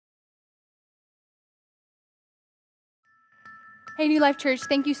Hey, New Life Church,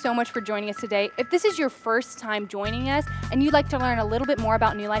 thank you so much for joining us today. If this is your first time joining us and you'd like to learn a little bit more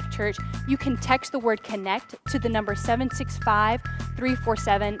about New Life Church, you can text the word CONNECT to the number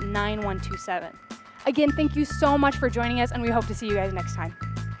 765-347-9127. Again, thank you so much for joining us, and we hope to see you guys next time.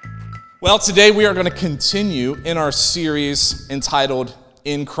 Well, today we are going to continue in our series entitled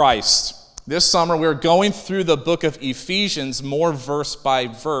In Christ. This summer we're going through the book of Ephesians more verse by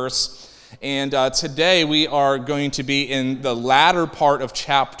verse. And today we are going to be in the latter part of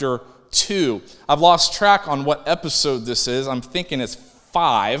chapter 2. I've lost track on what episode this is. I'm thinking it's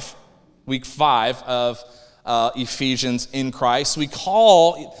week 5 of Ephesians in Christ. We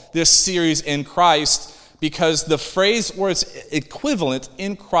call this series In Christ because the phrase or its equivalent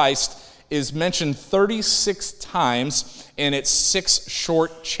in Christ is mentioned 36 times in its 6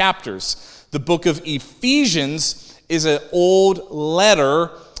 short chapters. The book of Ephesians is an old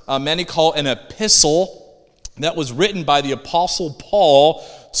letter, many call an epistle, that was written by the Apostle Paul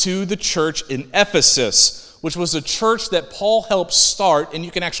to the church in Ephesus, which was a church that Paul helped start, and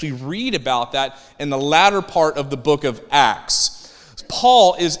you can actually read about that in the latter part of the book of Acts.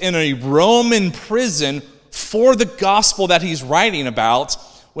 Paul is in a Roman prison for the gospel that he's writing about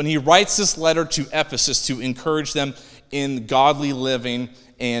when he writes this letter to Ephesus to encourage them in godly living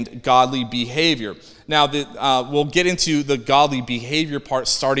and godly behavior. Now, we'll get into the godly behavior part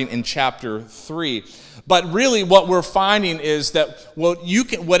starting in chapter 3. But really what we're finding is that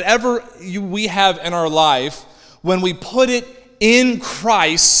whatever we have in our life, when we put it in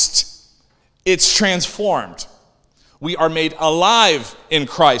Christ, it's transformed. We are made alive in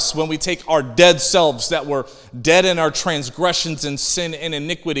Christ when we take our dead selves that were dead in our transgressions and sin and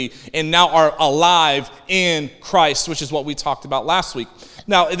iniquity and now are alive in Christ, which is what we talked about last week.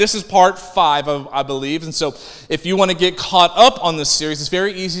 Now, this is part 5, I believe, and so if you want to get caught up on this series, it's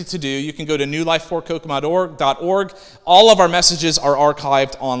very easy to do. You can go to newlifefortkokomo.org. All of our messages are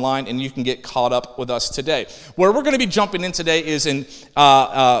archived online, and you can get caught up with us today. Where we're going to be jumping in today is in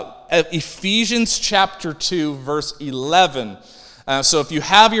Ephesians chapter 2, verse 11. So if you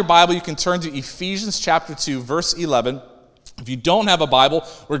have your Bible, you can turn to Ephesians chapter 2, verse 11. If you don't have a Bible,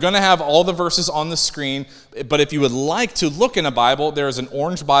 we're going to have all the verses on the screen. But if you would like to look in a Bible, there is an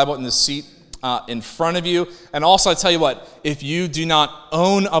orange Bible in the seat in front of you. And also, I tell you what, if you do not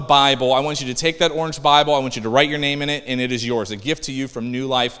own a Bible, I want you to take that orange Bible. I want you to write your name in it, and it is yours, a gift to you from New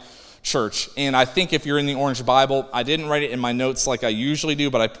Life Church. And I think if you're in the orange Bible, I didn't write it in my notes like I usually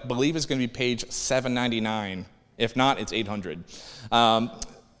do, but I believe it's going to be page 799. If not, it's 800.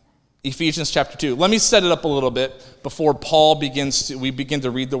 Ephesians chapter 2. Let me set it up a little bit before we begin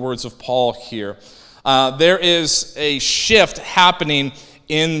to read the words of Paul here. There is a shift happening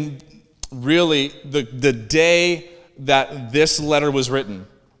in really the day that this letter was written.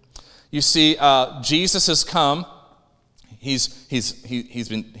 You see, Jesus has come. He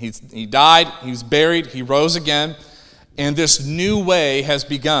died, he was buried, he rose again, and this new way has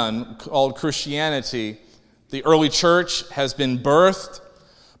begun called Christianity. The early church has been birthed.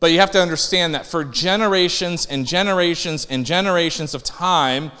 But you have to understand that for generations and generations and generations of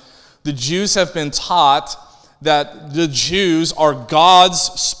time, the Jews have been taught that the Jews are God's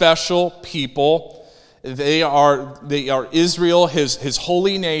special people. They are Israel, his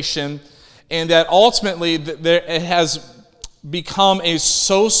holy nation, and that ultimately it has become a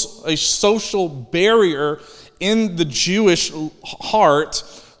social barrier in the Jewish heart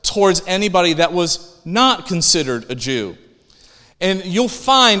towards anybody that was not considered a Jew. And you'll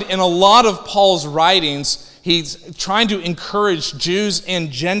find in a lot of Paul's writings, he's trying to encourage Jews and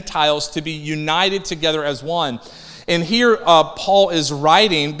Gentiles to be united together as one. And here Paul is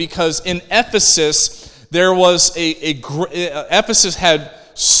writing because in Ephesus, Ephesus had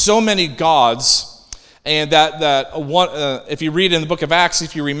so many gods, and that if you read in the book of Acts,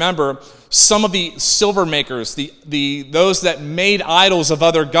 if you remember, some of the silver makers, those that made idols of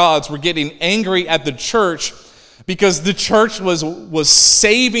other gods, were getting angry at the church because the church was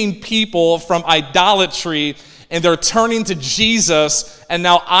saving people from idolatry, and they're turning to Jesus, and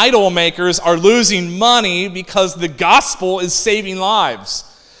now idol makers are losing money because the gospel is saving lives.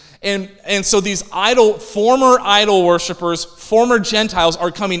 And so these former idol worshipers, former Gentiles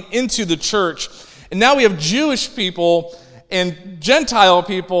are coming into the church, and now we have Jewish people and Gentile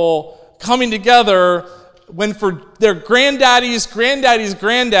people coming together when for their granddaddy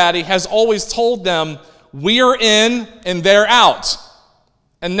has always told them, we are in and they're out.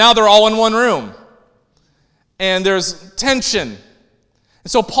 And now they're all in one room. And there's tension. And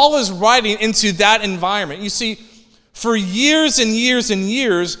so Paul is writing into that environment. You see, for years and years and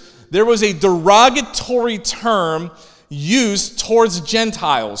years, there was a derogatory term used towards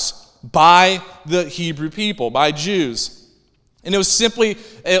Gentiles by the Hebrew people, by Jews. And it was simply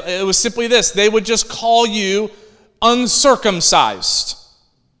this. They would just call you uncircumcised.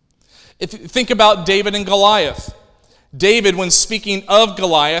 If you think about David and Goliath. David, when speaking of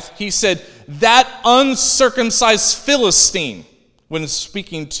Goliath, he said, that uncircumcised Philistine, when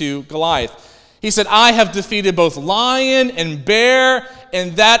speaking to Goliath. He said, I have defeated both lion and bear,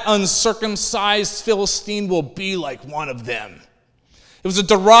 and that uncircumcised Philistine will be like one of them. It was a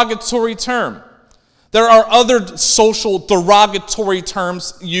derogatory term. There are other social derogatory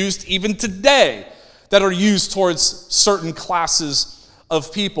terms used even today that are used towards certain classes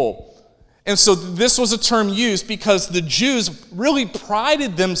of people. And so this was a term used because the Jews really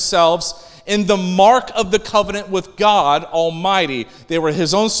prided themselves in the mark of the covenant with God Almighty. They were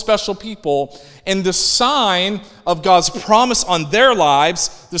his own special people. And the sign of God's promise on their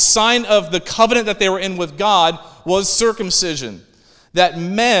lives, the sign of the covenant that they were in with God, was circumcision. That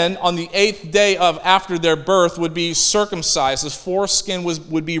men on the 8th day after their birth would be circumcised. The foreskin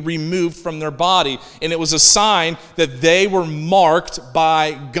would be removed from their body. And it was a sign that they were marked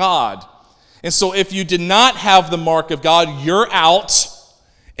by God. And so if you did not have the mark of God, you're out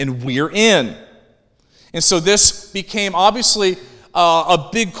and we're in. And so this became obviously a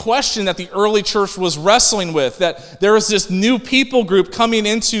big question that the early church was wrestling with, that there was this new people group coming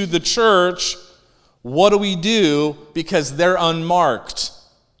into the church. What do we do because they're unmarked?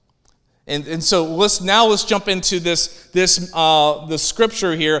 And so let's jump into the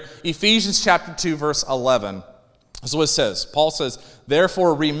scripture here, Ephesians chapter 2, verse 11. This is what it says. Paul says,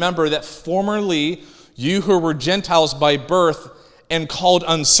 therefore remember that formerly you who were Gentiles by birth and called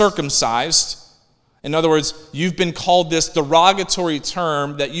uncircumcised. In other words, you've been called this derogatory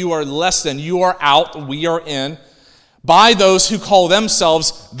term that you are less than, you are out, we are in, by those who call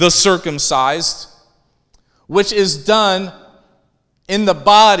themselves the circumcised, which is done in the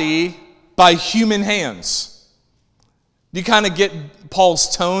body by human hands. Do you kind of get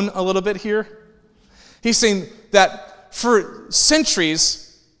Paul's tone a little bit here? He's saying that for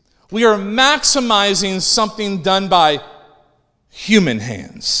centuries, we are maximizing something done by human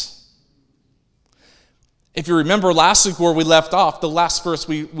hands. If you remember last week where we left off, the last verse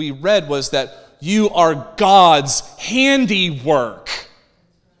we read was that you are God's handiwork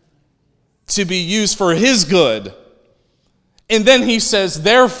to be used for his good. And then he says,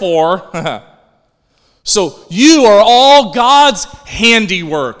 therefore, so you are all God's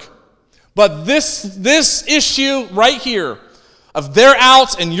handiwork. But this issue right here of they're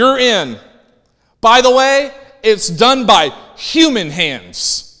out and you're in, by the way, it's done by human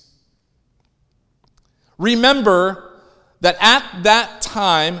hands. Remember that at that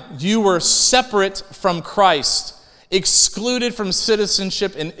time you were separate from Christ, excluded from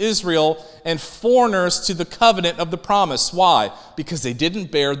citizenship in Israel, and foreigners to the covenant of the promise. Why? Because they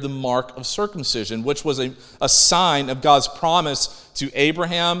didn't bear the mark of circumcision, which was a sign of God's promise to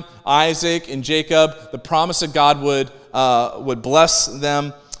Abraham, Isaac, and Jacob, the promise that God would bless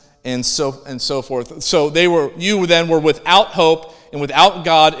them, and so forth. So you then were without hope and without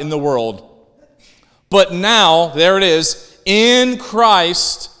God in the world. But now, there it is, in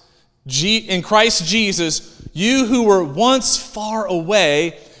Christ Jesus, you who were once far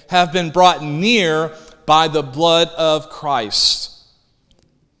away have been brought near by the blood of Christ.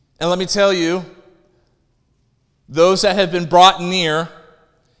 And let me tell you, those that have been brought near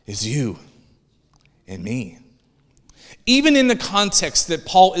is you and me. Even in the context that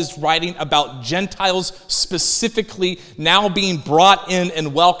Paul is writing about Gentiles specifically now being brought in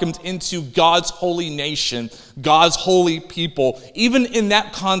and welcomed into God's holy nation, God's holy people, even in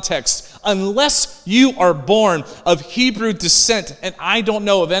that context, unless you are born of Hebrew descent, and I don't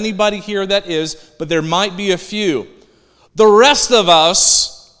know of anybody here that is, but there might be a few, the rest of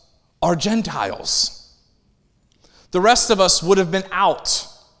us are Gentiles. The rest of us would have been out.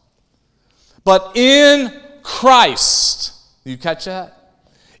 But in Christ, you catch that?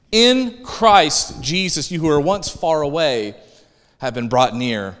 In Christ Jesus, you who were once far away have been brought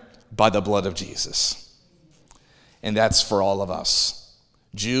near by the blood of Jesus. And that's for all of us,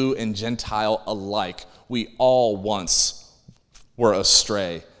 Jew and Gentile alike. We all once were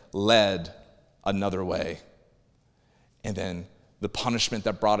astray, led another way. And then the punishment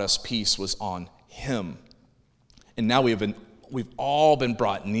that brought us peace was on him. And now we've all been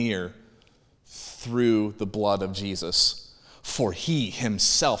brought near through the blood of Jesus. For he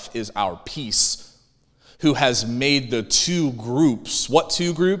himself is our peace, who has made the two groups. What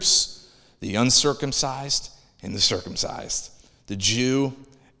two groups? The uncircumcised and the circumcised. The Jew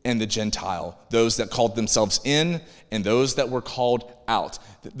and the Gentile. Those that called themselves in and those that were called out.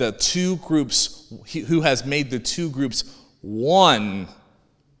 The two groups, who has made the two groups one.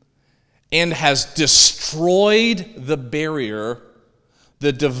 and has destroyed the barrier,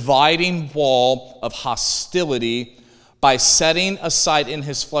 the dividing wall of hostility, by setting aside in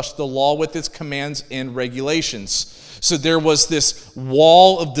his flesh the law with its commands and regulations. So there was this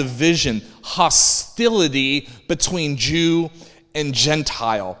wall of division, hostility between Jew and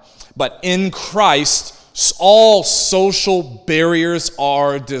Gentile. But in Christ, all social barriers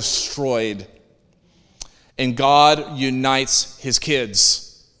are destroyed. And God unites his kids.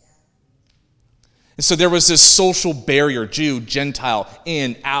 And so there was this social barrier, Jew, Gentile,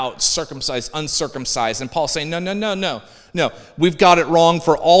 in, out, circumcised, uncircumcised. And Paul's saying, no. We've got it wrong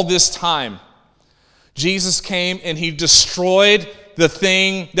for all this time. Jesus came and he destroyed the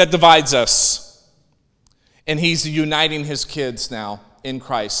thing that divides us. And he's uniting his kids now in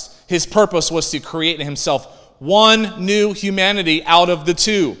Christ. His purpose was to create in himself one new humanity out of the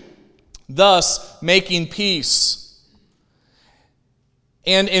two, thus making peace.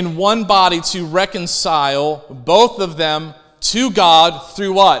 And in one body to reconcile both of them to God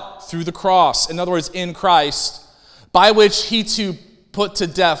through what? Through the cross. In other words, in Christ, by which he too put to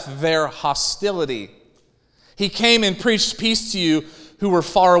death their hostility. He came and preached peace to you who were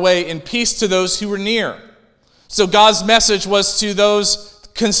far away and peace to those who were near. So God's message was to those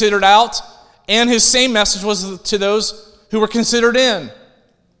considered out, and his same message was to those who were considered in.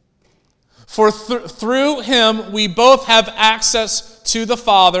 For through him we both have access to the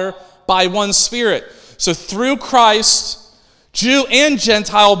Father by one Spirit. So through Christ, Jew and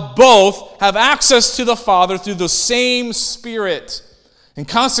Gentile both have access to the Father through the same Spirit. And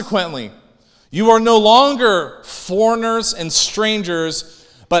consequently, you are no longer foreigners and strangers,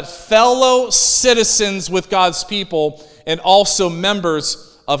 but fellow citizens with God's people and also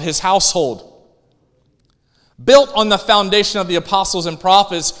members of his household. Built on the foundation of the apostles and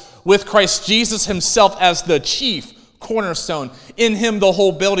prophets, with Christ Jesus himself as the chief cornerstone. In him the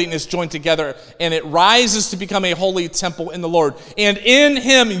whole building is joined together, and it rises to become a holy temple in the Lord. And in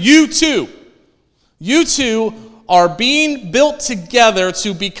him you too are being built together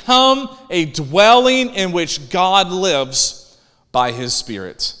to become a dwelling in which God lives by his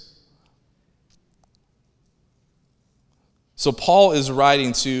Spirit. So Paul is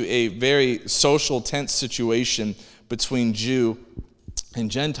writing to a very social, tense situation between Jew and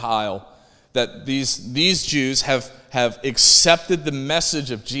Gentile, that these Jews have accepted the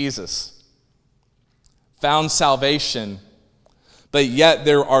message of Jesus, found salvation, but yet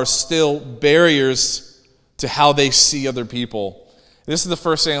there are still barriers to how they see other people. This is the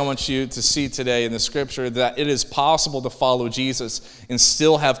first thing I want you to see today in the scripture, that it is possible to follow Jesus and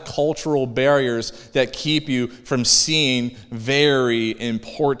still have cultural barriers that keep you from seeing very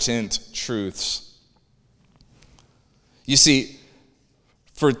important truths. You see,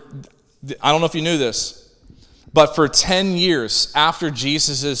 I don't know if you knew this, but for 10 years after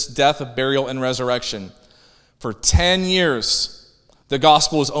Jesus' death, burial, and resurrection, for 10 years, the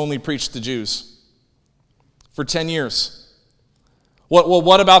gospel was only preached to Jews. For 10 years.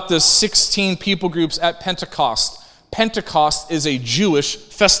 What about the 16 people groups at Pentecost? Pentecost is a Jewish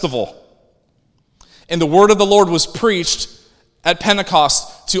festival. And the word of the Lord was preached at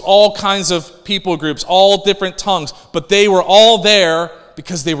Pentecost to all kinds of people groups, all different tongues, but they were all there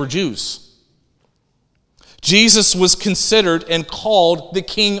because they were Jews. Jesus was considered and called the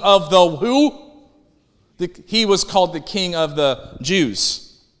king of the who? He was called the king of the Jews.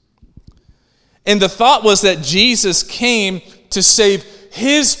 And the thought was that Jesus came to save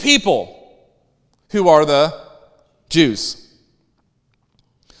his people, who are the Jews.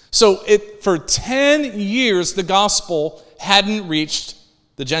 So for 10 years, the gospel hadn't reached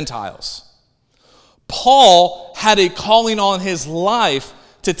the Gentiles. Paul had a calling on his life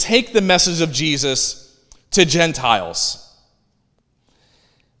to take the message of Jesus to Gentiles.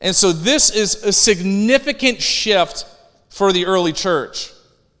 And so this is a significant shift for the early church.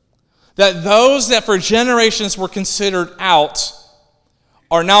 That those that for generations were considered out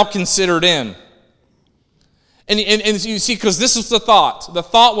are now considered in. And you see, because this was the thought. The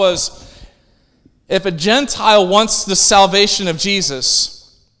thought was, if a Gentile wants the salvation of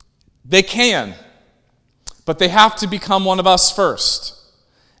Jesus, they can. But they have to become one of us first.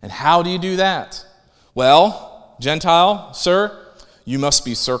 And how do you do that? Well, Gentile, sir, you must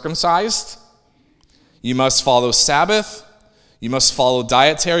be circumcised. You must follow Sabbath. You must follow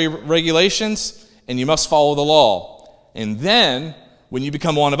dietary regulations. And you must follow the law. And then, when you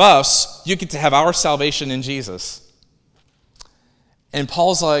become one of us, you get to have our salvation in Jesus. And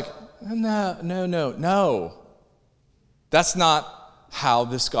Paul's like, no. That's not how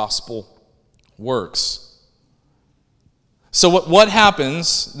this gospel works. So what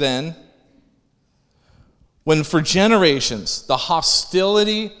happens then when for generations the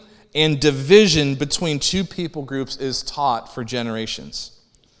hostility and division between two people groups is taught for generations.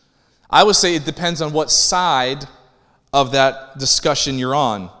 I would say it depends on what side of that discussion you're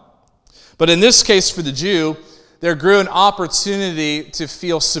on. But in this case for the Jew, there grew an opportunity to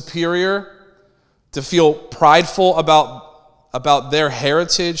feel superior, to feel prideful about their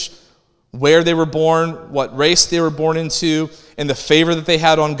heritage, where they were born, what race they were born into, and the favor that they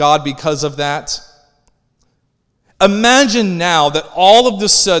had on God because of that. Imagine now that all of a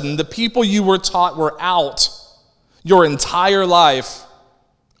sudden the people you were taught were out your entire life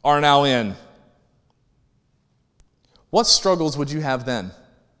are now in. What struggles would you have then?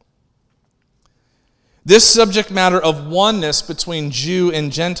 This subject matter of oneness between Jew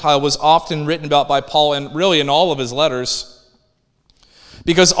and Gentile was often written about by Paul, and really in all of his letters,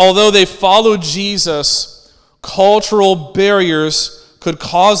 because although they followed Jesus, cultural barriers could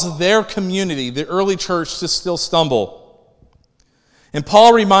cause their community, the early church, to still stumble. And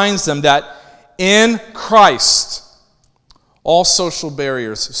Paul reminds them that in Christ, all social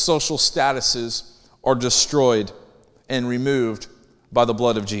barriers, social statuses are destroyed and removed by the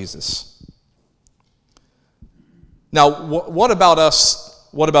blood of Jesus. Now, what about us?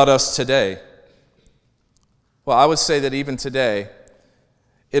 What about us today? Well, I would say that even today,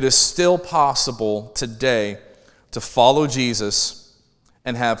 it is still possible today to follow Jesus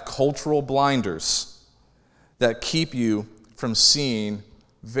and have cultural blinders that keep you from seeing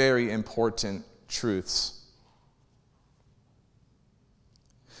very important truths.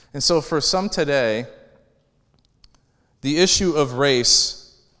 And so for some today, the issue of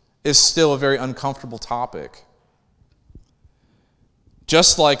race is still a very uncomfortable topic.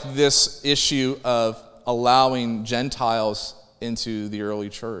 Just like this issue of allowing Gentiles into the early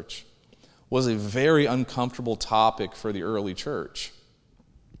church was a very uncomfortable topic for the early church.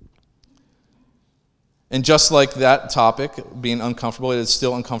 And just like that topic being uncomfortable, it is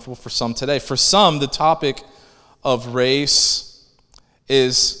still uncomfortable for some today. For some, the topic of race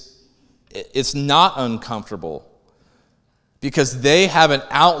it's not uncomfortable because they have an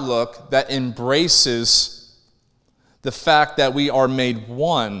outlook that embraces the fact that we are made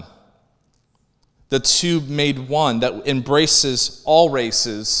one, the two made one, that embraces all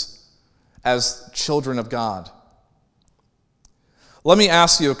races as children of God. Let me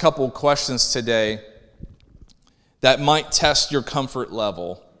ask you a couple of questions today that might test your comfort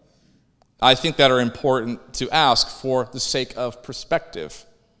level. I think that are important to ask for the sake of perspective.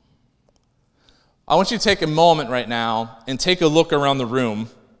 I want you to take a moment right now and take a look around the room.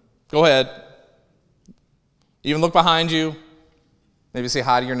 Go ahead. Even look behind you. Maybe say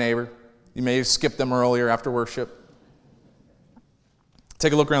hi to your neighbor. You may have skipped them earlier after worship.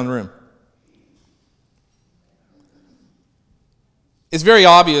 Take a look around the room. It's very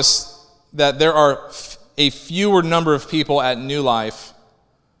obvious that there are a fewer number of people at New Life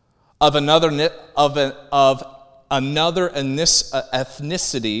of another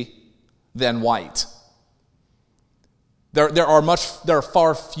ethnicity than white. There are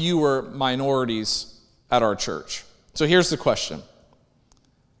far fewer minorities at our church. So here's the question.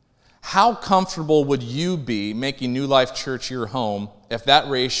 How comfortable would you be making New Life Church your home if that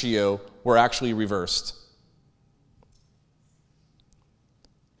ratio were actually reversed?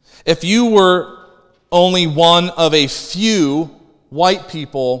 If you were only one of a few white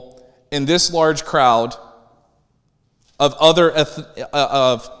people in this large crowd of other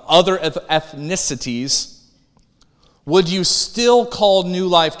ethnicities, would you still call New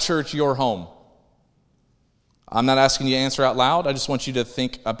Life Church your home? I'm not asking you to answer out loud. I just want you to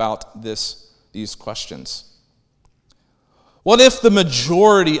think about these questions. What if the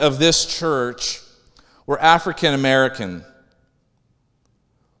majority of this church were African American?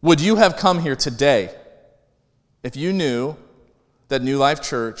 Would you have come here today if you knew that New Life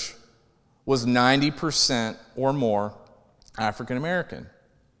Church was 90% or more African American?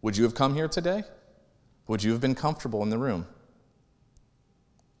 Would you have come here today? Would you have been comfortable in the room?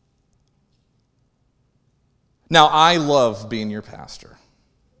 Now, I love being your pastor.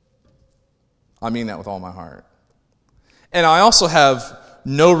 I mean that with all my heart. And I also have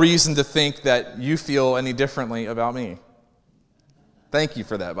no reason to think that you feel any differently about me. Thank you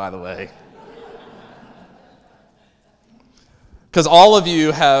for that, by the way. Because all of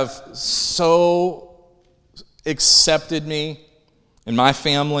you have so accepted me and my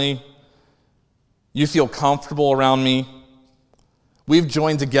family. You feel comfortable around me. We've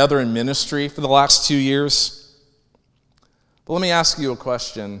joined together in ministry for the last 2 years. But let me ask you a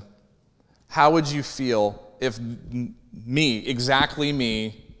question. How would you feel if me, exactly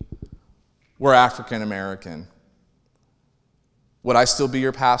me, were African American? Would I still be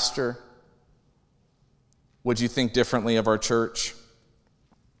your pastor? Would you think differently of our church?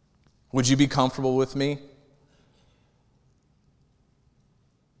 Would you be comfortable with me?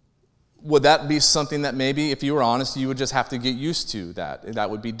 Would that be something that maybe, if you were honest, you would just have to get used to that? That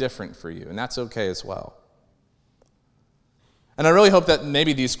would be different for you, and that's okay as well. And I really hope that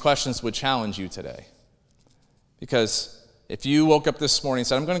maybe these questions would challenge you today. Because if you woke up this morning and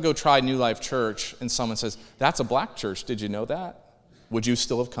said, I'm going to go try New Life Church, and someone says, that's a black church, did you know that? Would you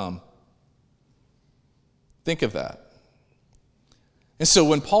still have come? Think of that. And so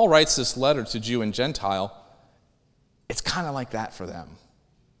when Paul writes this letter to Jew and Gentile, it's kind of like that for them.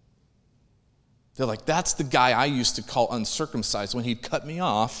 They're like, that's the guy I used to call uncircumcised when he'd cut me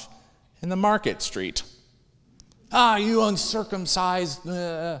off in the market street. Ah, you uncircumcised.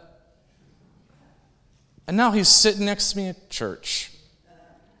 And now he's sitting next to me at church.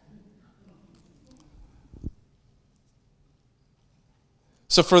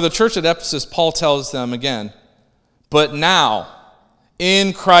 So for the church at Ephesus, Paul tells them again, but now,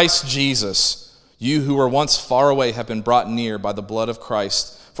 in Christ Jesus, you who were once far away have been brought near by the blood of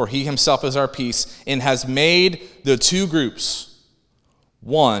Christ. For he himself is our peace, and has made the two groups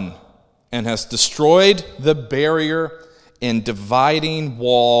one, and has destroyed the barrier and dividing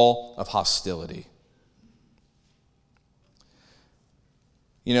wall of hostility.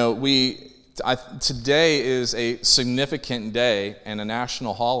 You know, today is a significant day and a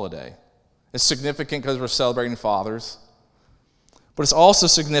national holiday. It's significant because we're celebrating fathers, but it's also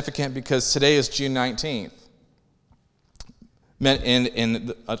significant because today is June 19th.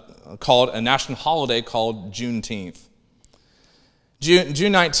 Called a national holiday called Juneteenth.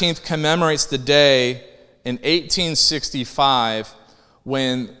 June 19th commemorates the day in 1865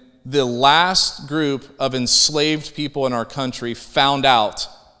 when the last group of enslaved people in our country found out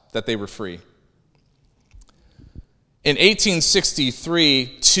that they were free. In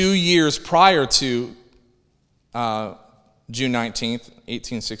 1863, 2 years prior to June 19th,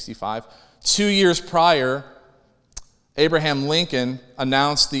 1865, 2 years prior, Abraham Lincoln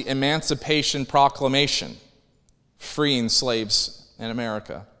announced the Emancipation Proclamation, freeing slaves in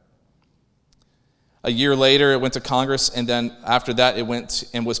America. A year later, it went to Congress, and then after that, it went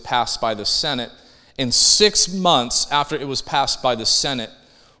and was passed by the Senate. And 6 months after it was passed by the Senate,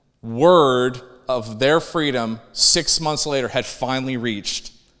 word of their freedom 6 months later had finally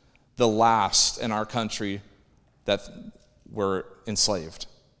reached the last in our country that were enslaved.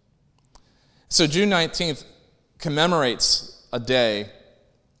 So June 19th commemorates a day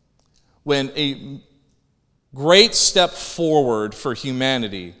when a great step forward for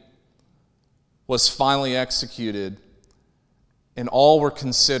humanity was finally executed and all were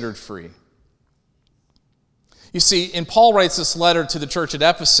considered free. You see, and Paul writes this letter to the church at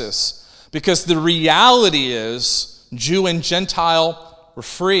Ephesus because the reality is Jew and Gentile were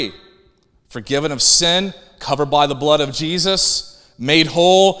free, forgiven of sin, covered by the blood of Jesus, made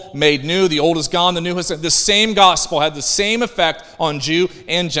whole, made new. The old is gone, the new has come. The same gospel had the same effect on Jew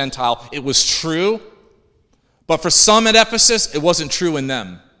and Gentile. It was true, but for some at Ephesus, it wasn't true in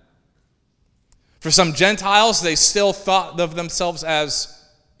them. For some Gentiles, they still thought of themselves as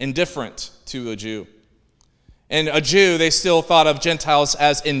indifferent to a Jew. And a Jew, they still thought of Gentiles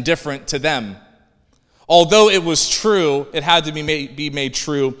as indifferent to them. Although it was true, it had to be made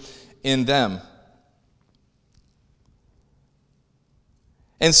true in them.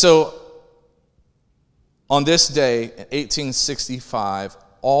 And so, on this day, 1865,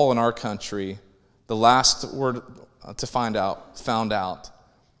 all in our country, the last word to found out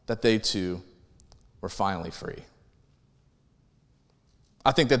that they too were finally free.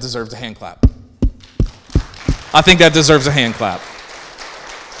 I think that deserves a hand clap. I think that deserves a hand clap.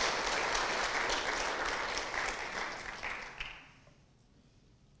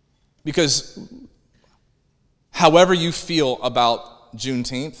 Because however you feel about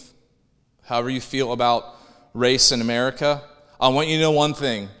Juneteenth, however you feel about race in America, I want you to know one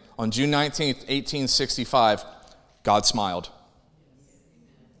thing. On June 19th, 1865, God smiled.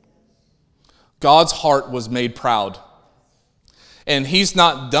 God's heart was made proud. And he's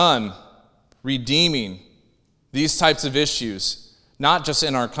not done redeeming these types of issues, not just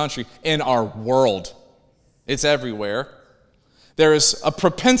in our country, in our world. It's everywhere. There is a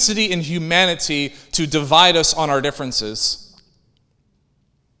propensity in humanity to divide us on our differences.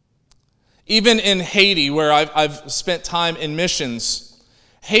 Even in Haiti, where I've spent time in missions,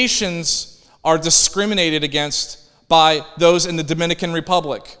 Haitians are discriminated against by those in the Dominican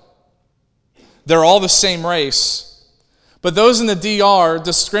Republic. They're all the same race. But those in the DR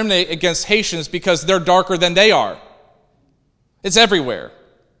discriminate against Haitians because they're darker than they are. It's everywhere.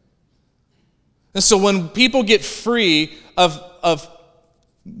 And so when people get free of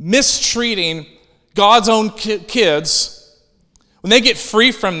mistreating God's own kids, when they get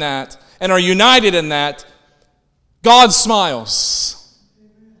free from that, and are united in that, God smiles.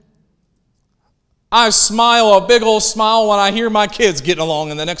 I smile a big old smile when I hear my kids getting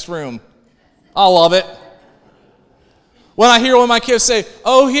along in the next room. I love it. When I hear one of my kids say,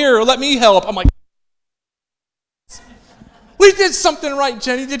 "Oh, here, let me help," I'm like, "We did something right,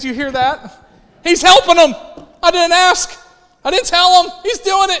 Jenny. Did you hear that? He's helping them. I didn't ask. I didn't tell him. He's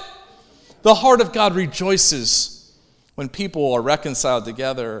doing it." The heart of God rejoices when people are reconciled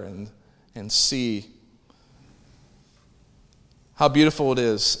together and see how beautiful it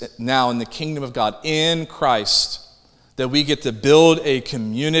is now in the kingdom of God, in Christ, that we get to build a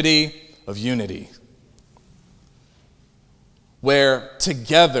community of unity, where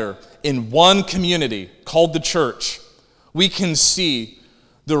together in one community called the church, we can see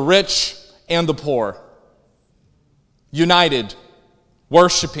the rich and the poor united,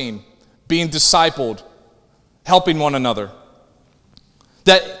 worshiping, being discipled, helping one another.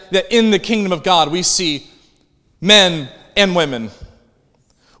 That in the kingdom of God, we see men and women.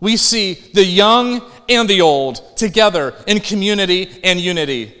 We see the young and the old together in community and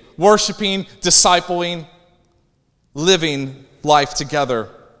unity, worshiping, discipling, living life together.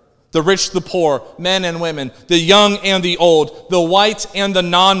 The rich, the poor, men and women, the young and the old, the white and the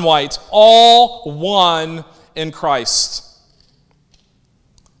non-white, all one in Christ.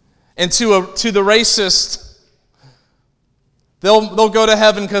 And to the racist, they'll go to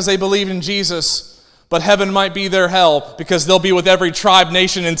heaven because they believe in Jesus. But heaven might be their hell because they'll be with every tribe,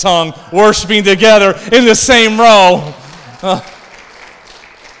 nation, and tongue worshiping together in the same row.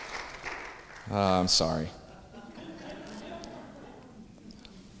 I'm sorry.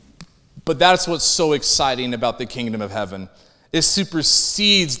 But that's what's so exciting about the kingdom of heaven. It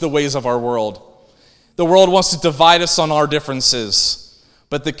supersedes the ways of our world. The world wants to divide us on our differences.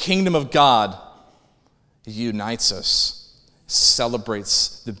 But the kingdom of God unites us,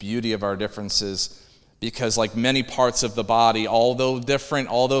 celebrates the beauty of our differences. Because like many parts of the body, although different,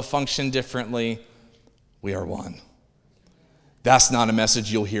 although function differently, we are one. That's not a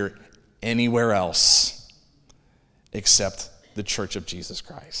message you'll hear anywhere else except the Church of Jesus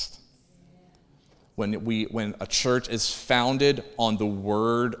Christ. When a church is founded on the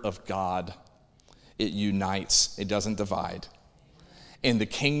Word of God, it unites, it doesn't divide. In the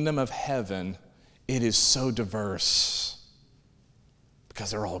kingdom of heaven, it is so diverse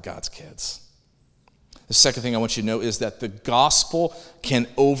because they're all God's kids. The second thing I want you to know is that the gospel can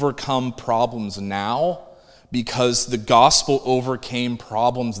overcome problems now because the gospel overcame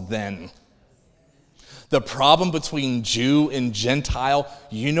problems then. The problem between Jew and Gentile,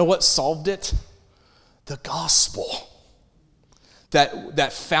 you know what solved it? The gospel.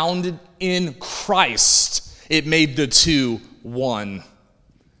 That founded in Christ, it made the two one.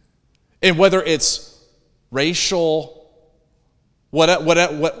 And whether it's racial,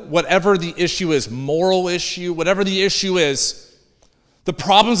 whatever the issue is, moral issue, whatever the issue is, the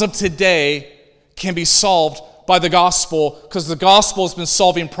problems of today can be solved by the gospel because the gospel has been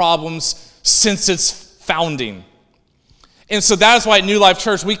solving problems since its founding. And so that is why at New Life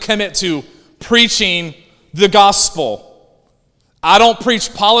Church we commit to preaching the gospel. I don't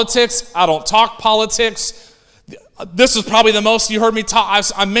preach politics. I don't talk politics. This is probably the most you heard me talk.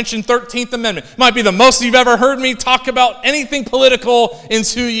 I mentioned 13th Amendment. It might be the most you've ever heard me talk about anything political in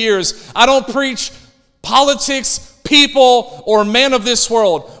 2 years. I don't preach politics, people, or man of this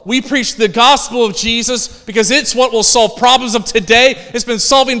world. We preach the gospel of Jesus because it's what will solve problems of today. It's been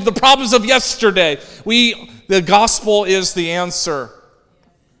solving the problems of yesterday. The gospel is the answer.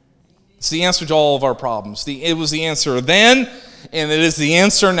 It's the answer to all of our problems. It was the answer then, and it is the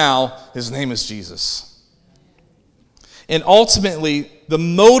answer now. His name is Jesus. And ultimately, the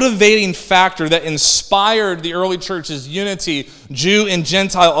motivating factor that inspired the early church's unity, Jew and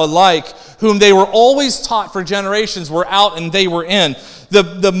Gentile alike, whom they were always taught for generations, were out and they were in.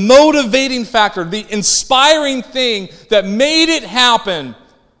 The motivating factor, the inspiring thing that made it happen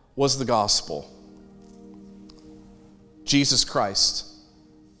was the gospel. Jesus Christ,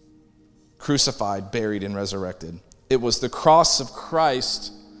 crucified, buried, and resurrected. It was the cross of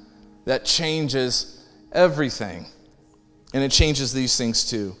Christ that changes everything. And it changes these things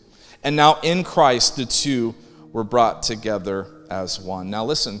too. And now in Christ, the two were brought together as one. Now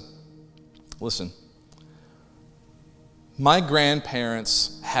listen. My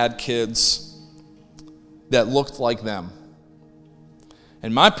grandparents had kids that looked like them.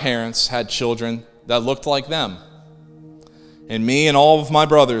 And my parents had children that looked like them. And me and all of my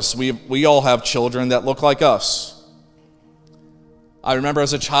brothers, we all have children that look like us. I remember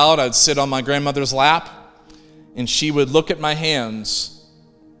as a child, I'd sit on my grandmother's lap, and she would look at my hands,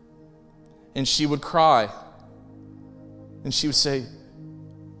 and she would cry. And she would say,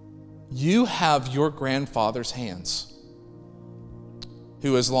 you have your grandfather's hands,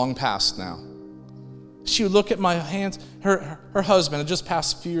 who is long passed now. She would look at my hands. Her husband had just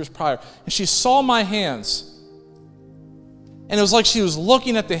passed a few years prior, and she saw my hands. And it was like she was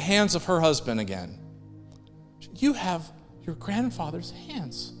looking at the hands of her husband again. You have your grandfather's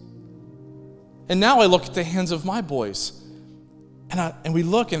hands. And now I look at the hands of my boys, and we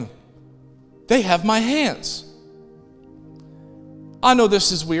look, and they have my hands. I know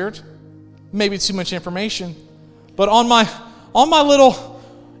this is weird, maybe too much information, but on my little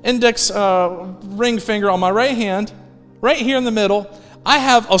index ring finger on my right hand, right here in the middle, I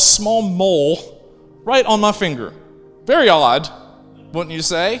have a small mole right on my finger. Very odd, wouldn't you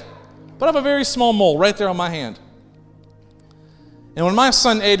say? But I have a very small mole right there on my hand. And when my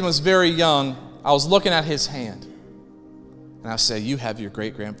son Aiden was very young, I was looking at his hand. And I said, you have your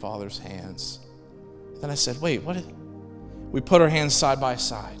great-grandfather's hands. Then I said, wait, what? We put our hands side by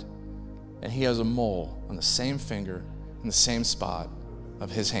side. And he has a mole on the same finger in the same spot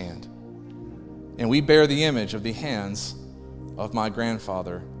of his hand. And we bear the image of the hands of my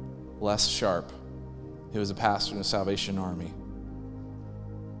grandfather, Les Sharp, who was a pastor in the Salvation Army.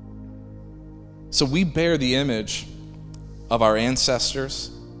 So we bear the image of our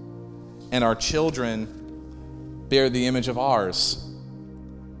ancestors, and our children bear the image of ours.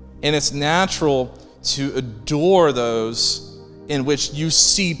 And it's natural to adore those in which you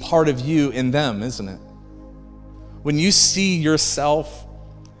see part of you in them, isn't it? When you see yourself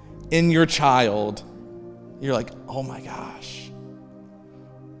in your child, you're like, oh my gosh.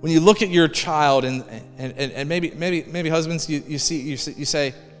 When you look at your child, and maybe husbands, you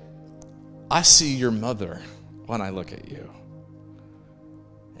say, I see your mother when I look at you.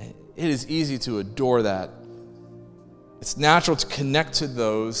 It is easy to adore that. It's natural to connect to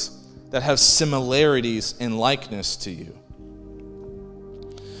those that have similarities in likeness to you.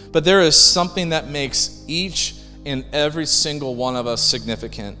 But there is something that makes each and every single one of us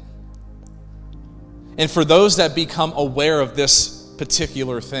significant. And for those that become aware of this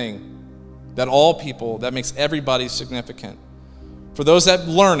particular thing, that all people, that makes everybody significant, for those that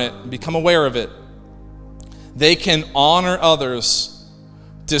learn it and become aware of it, they can honor others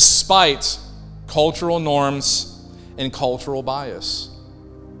despite cultural norms and cultural bias.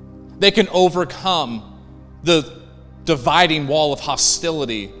 They can overcome the dividing wall of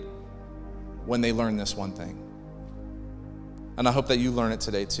hostility when they learn this one thing. And I hope that you learn it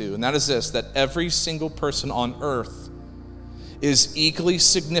today too. And that is this, that every single person on earth is equally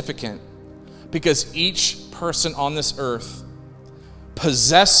significant because each person on this earth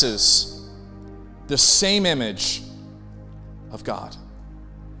possesses the same image of God.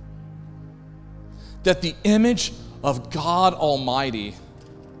 That the image of God Almighty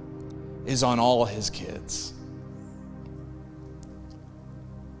is on all of his kids.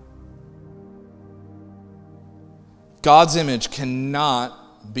 God's image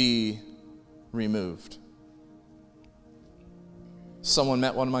cannot be removed. Someone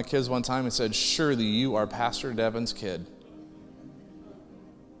met one of my kids one time and said, surely you are Pastor Devin's kid.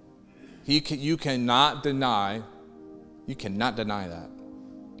 You cannot deny that.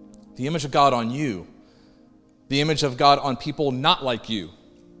 The image of God on you, the image of God on people not like you,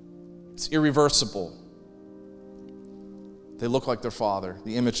 it's irreversible. They look like their father.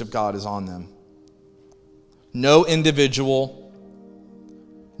 The image of God is on them. No individual,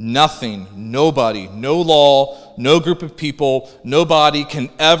 nothing, nobody, no law, no group of people, nobody can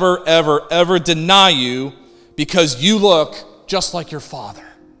ever deny you because you look just like your father.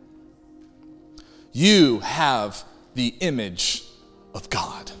 You have the image of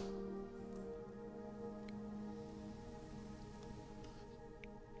God.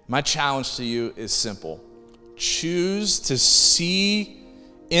 My challenge to you is simple. Choose to see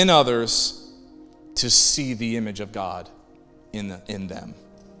in others, to see the image of God in them.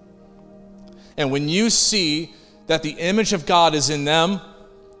 And when you see that the image of God is in them,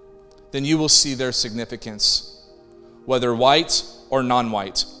 then you will see their significance. Whether white or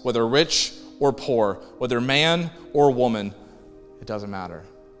non-white, whether rich or poor, whether man or woman, it doesn't matter.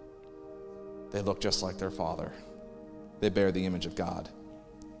 They look just like their father. They bear the image of God.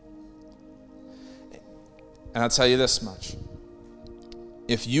 And I'll tell you this much.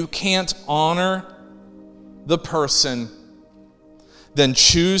 If you can't honor the person, then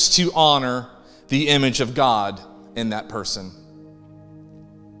choose to honor the image of God in that person.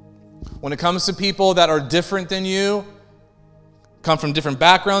 When it comes to people that are different than you, come from different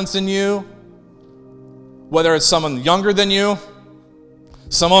backgrounds than you, whether it's someone younger than you,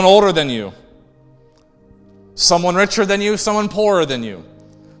 someone older than you, someone richer than you, someone poorer than you,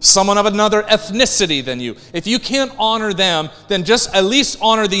 someone of another ethnicity than you. If you can't honor them, then just at least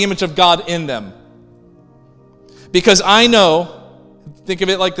honor the image of God in them. Because I know, think of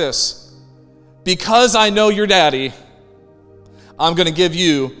it like this, because I know your daddy, I'm going to give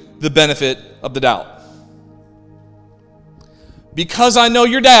you the benefit of the doubt. Because I know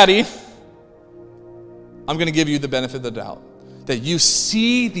your daddy, I'm going to give you the benefit of the doubt. That you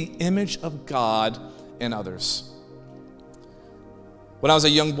see the image of God in others. When I was a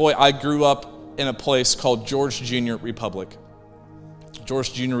young boy, I grew up in a place called George Junior Republic.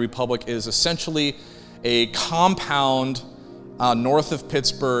 George Junior Republic is essentially a compound north of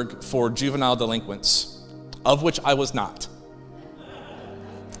Pittsburgh for juvenile delinquents, of which I was not.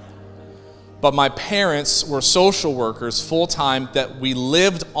 But my parents were social workers full-time that we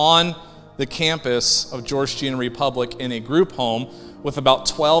lived on the campus of George Junior Republic in a group home with about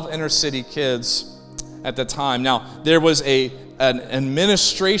 12 inner city kids at the time. Now, there was an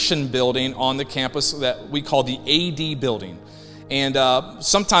administration building on the campus that we call the AD building. And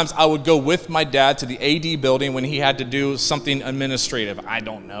sometimes I would go with my dad to the AD building when he had to do something administrative. I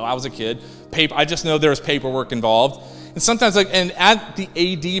don't know. I was a kid. I just know there was paperwork involved. And sometimes, and at the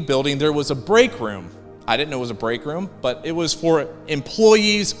AD building, there was a break room. I didn't know it was a break room, but it was for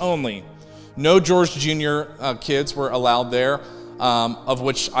employees only. No George Junior kids were allowed there, of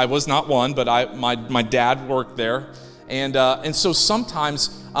which I was not one, but my dad worked there. And so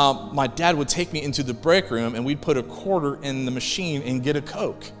sometimes my dad would take me into the break room and we'd put a quarter in the machine and get a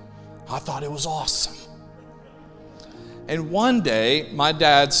Coke. I thought it was awesome. And one day my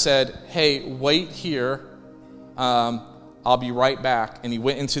dad said, "Hey, wait here. I'll be right back." And he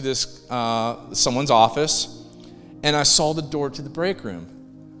went into this someone's office, and I saw the door to the break room.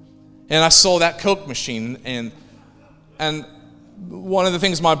 And I saw that Coke machine. And one of the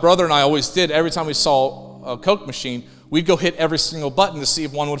things my brother and I always did, every time we saw a Coke machine, we'd go hit every single button to see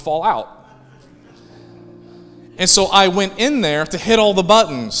if one would fall out. And so I went in there to hit all the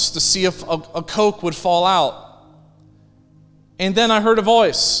buttons to see if a Coke would fall out. And then I heard a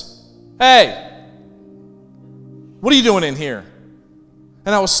voice. "Hey, what are you doing in here?"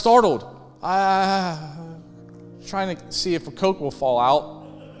 And I was startled. Trying to see if a Coke will fall out.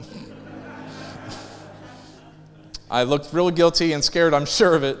 I looked real guilty and scared, I'm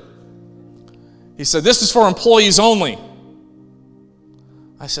sure of it. He said, "This is for employees only."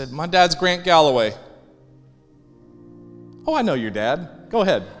 I said, "My dad's Grant Galloway." "Oh, I know your dad. Go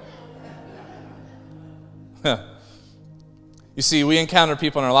ahead." You see, we encounter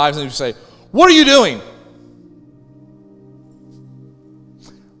people in our lives and we say, "What are you doing?"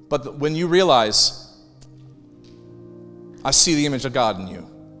 But when you realize, I see the image of God in you,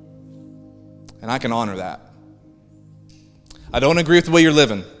 and I can honor that. I don't agree with the way you're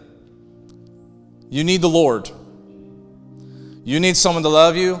living. You need the Lord. You need someone to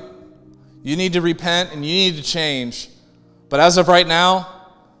love you. You need to repent, and you need to change. But as of right now,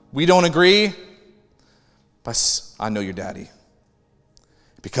 we don't agree. But I know your daddy.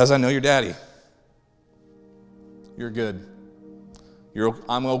 Because I know your daddy, you're good.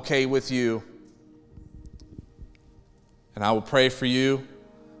 I'm okay with you. And I will pray for you.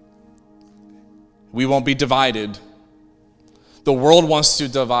 We won't be divided. The world wants to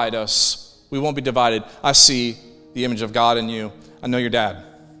divide us. We won't be divided. I see the image of God in you. I know your dad.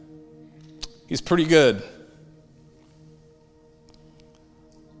 He's pretty good.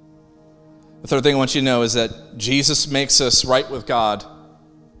 The third thing I want you to know is that Jesus makes us right with God,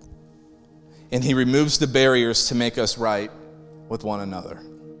 and he removes the barriers to make us right with one another.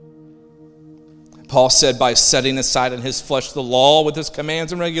 Paul said, by setting aside in his flesh the law with its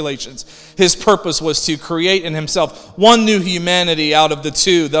commands and regulations, his purpose was to create in himself one new humanity out of the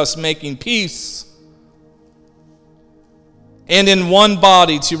two, thus making peace, and in one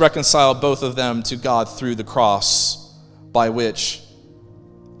body to reconcile both of them to God through the cross, by which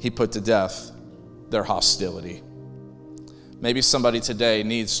he put to death their hostility. Maybe somebody today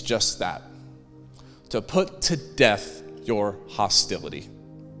needs just that, to put to death your hostility.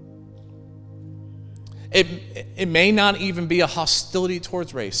 It may not even be a hostility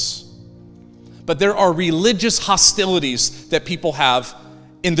towards race, but there are religious hostilities that people have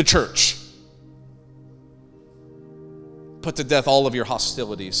in the church. Put to death all of your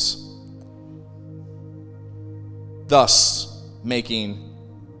hostilities, thus making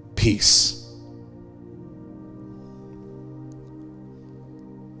peace.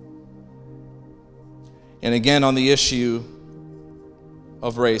 And again, on the issue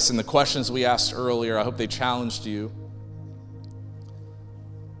of race and the questions we asked earlier, I hope they challenged you.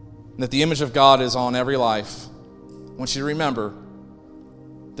 And that the image of God is on every life. I want you to remember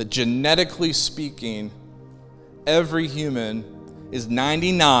that genetically speaking, every human is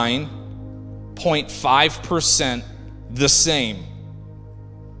 99.5% the same.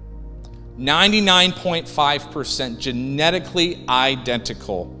 99.5% genetically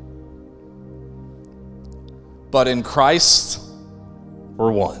identical. But in Christ,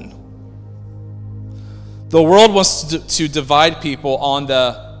 we're one. The world wants to divide people on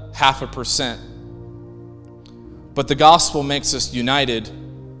the 0.5%. But the gospel makes us united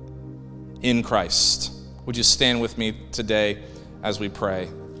in Christ. Would you stand with me today as we pray?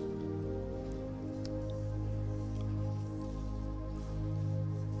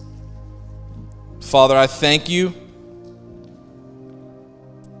 Father, I thank you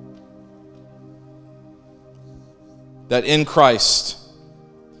that in Christ,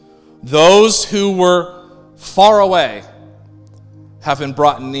 those who were far away have been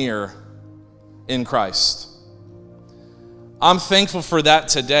brought near in Christ. I'm thankful for that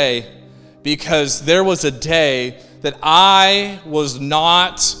today because there was a day that I was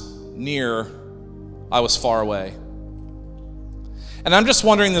not near, I was far away. And I'm just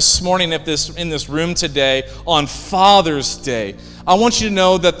wondering this morning if in this room today on Father's Day, I want you to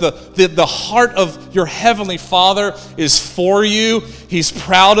know that the heart of your Heavenly Father is for you. He's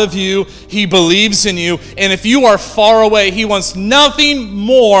proud of you. He believes in you. And if you are far away, He wants nothing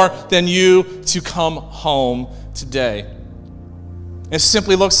more than you to come home today. It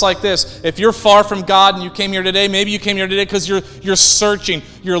simply looks like this. If you're far from God and you came here today, maybe you came here today because you're searching,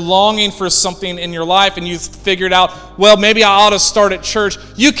 you're longing for something in your life and you figured out, well, maybe I ought to start at church.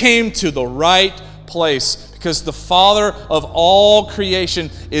 You came to the right place because the Father of all creation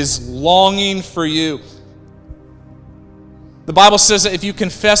is longing for you. The Bible says that if you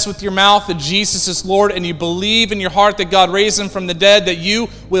confess with your mouth that Jesus is Lord and you believe in your heart that God raised Him from the dead, that you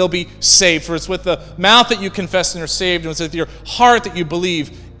will be saved. For it's with the mouth that you confess and are saved, and it's with your heart that you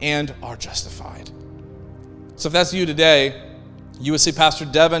believe and are justified. So if that's you today, you would say, Pastor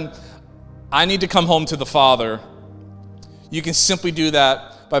Devin, I need to come home to the Father. You can simply do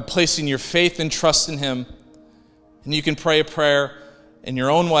that by placing your faith and trust in Him. And you can pray a prayer in your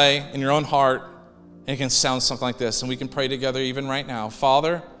own way, in your own heart, and it can sound something like this, and we can pray together even right now.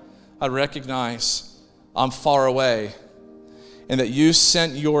 Father, I recognize I'm far away and that you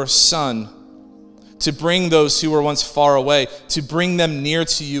sent your Son to bring those who were once far away, to bring them near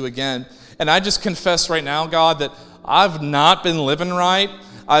to you again. And I just confess right now, God, that I've not been living right.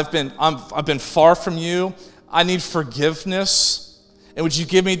 I've been far from you. I need forgiveness. And would you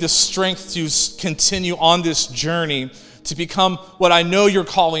give me the strength to continue on this journey to become what I know you're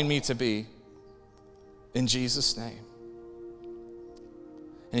calling me to be? In Jesus' name.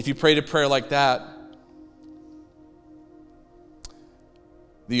 And if you prayed a prayer like that,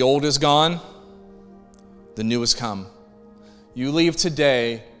 the old is gone, the new has come. You leave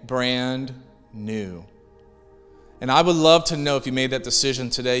today brand new. And I would love to know if you made that decision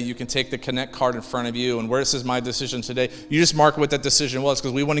today. You can take the Connect card in front of you, and where it says My Decision Today, you just mark what that decision was,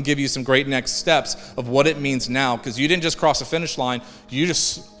 because we want to give you some great next steps of what it means now, because you didn't just cross the finish line, you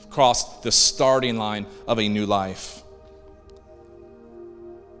just crossed the starting line of a new life.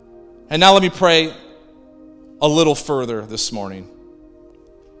 And now let me pray a little further this morning.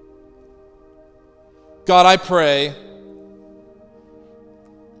 God, I pray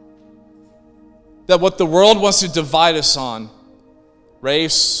that what the world wants to divide us on,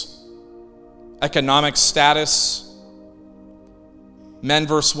 race, economic status, men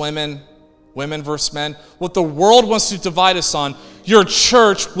versus women, women versus men, what the world wants to divide us on, your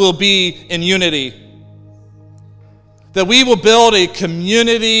church will be in unity. That we will build a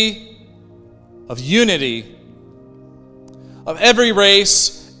community of unity of every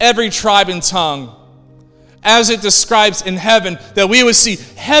race, every tribe and tongue, as it describes in heaven, that we would see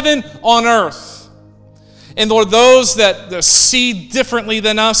heaven on earth. And Lord, those that see differently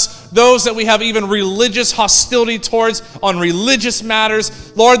than us, those that we have even religious hostility towards on religious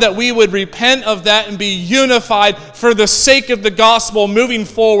matters, Lord, that we would repent of that and be unified for the sake of the gospel moving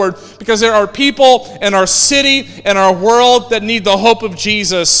forward, because there are people in our city and our world that need the hope of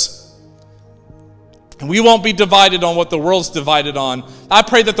Jesus. And we won't be divided on what the world's divided on. I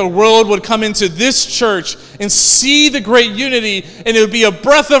pray that the world would come into this church and see the great unity, and it would be a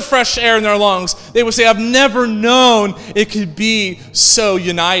breath of fresh air in their lungs. They would say, I've never known it could be so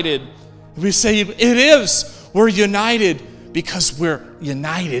united. We say, it is. We're united because we're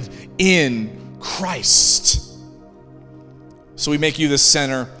united in Christ. So we make you the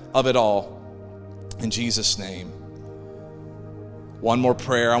center of it all. In Jesus' name. One more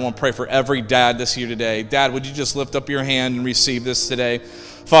prayer. I want to pray for every dad that's here today. Dad, would you just lift up your hand and receive this today?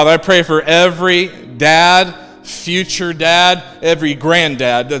 Father, I pray for every dad, future dad, every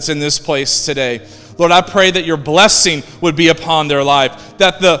granddad that's in this place today. Lord, I pray that your blessing would be upon their life,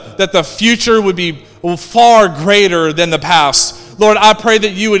 that the future would be far greater than the past. Lord, I pray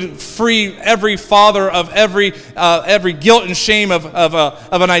that you would free every father of every guilt and shame of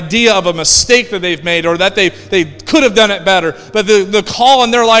an idea of a mistake that they've made, or that they could have done it better. But the call in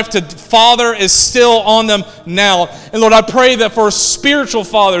their life to father is still on them now. And Lord, I pray that for spiritual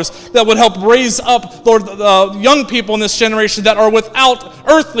fathers that would help raise up, Lord, young people in this generation that are without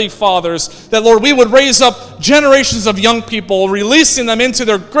earthly fathers, that, Lord, we would raise up generations of young people, releasing them into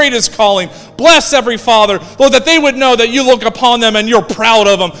their greatest calling. Bless every father, Lord, that they would know that you look upon them and you're proud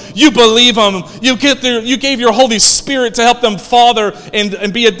of them. You believe them. You gave your Holy Spirit to help them father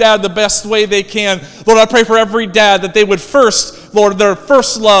and be a dad the best way they can. Lord, I pray for every dad that they would first, Lord, their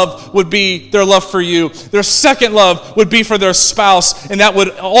first love would be their love for you. Their second love would be for their spouse, and that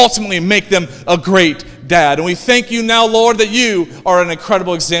would ultimately make them a great dad. And we thank you now, Lord, that you are an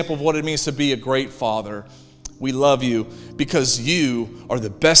incredible example of what it means to be a great father. We love you because you are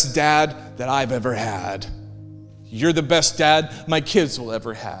the best dad that I've ever had. You're the best dad my kids will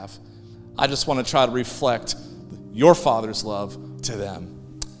ever have. I just want to try to reflect your Father's love to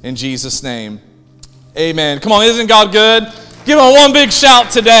them. In Jesus' name, amen. Come on, isn't God good? Give him one big shout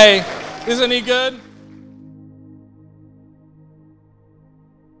today. Isn't he good?